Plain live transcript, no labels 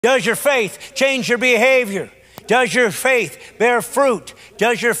Does your faith change your behavior? Does your faith bear fruit?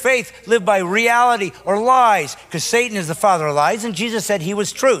 Does your faith live by reality or lies? Because Satan is the father of lies, and Jesus said he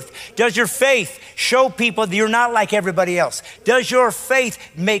was truth. Does your faith show people that you're not like everybody else? Does your faith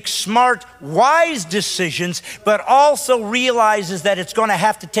make smart, wise decisions, but also realizes that it's going to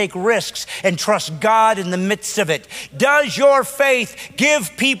have to take risks and trust God in the midst of it? Does your faith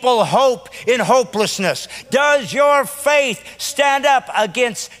give people hope in hopelessness? Does your faith stand up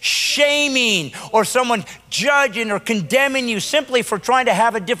against shaming or someone judging or condemning you simply for trying to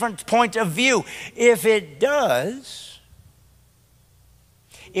have a different point of view? If it does,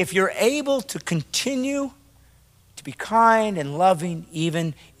 if you're able to continue to be kind and loving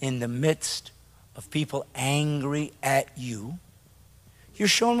even in the midst of people angry at you, you're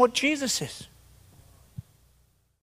showing what Jesus is.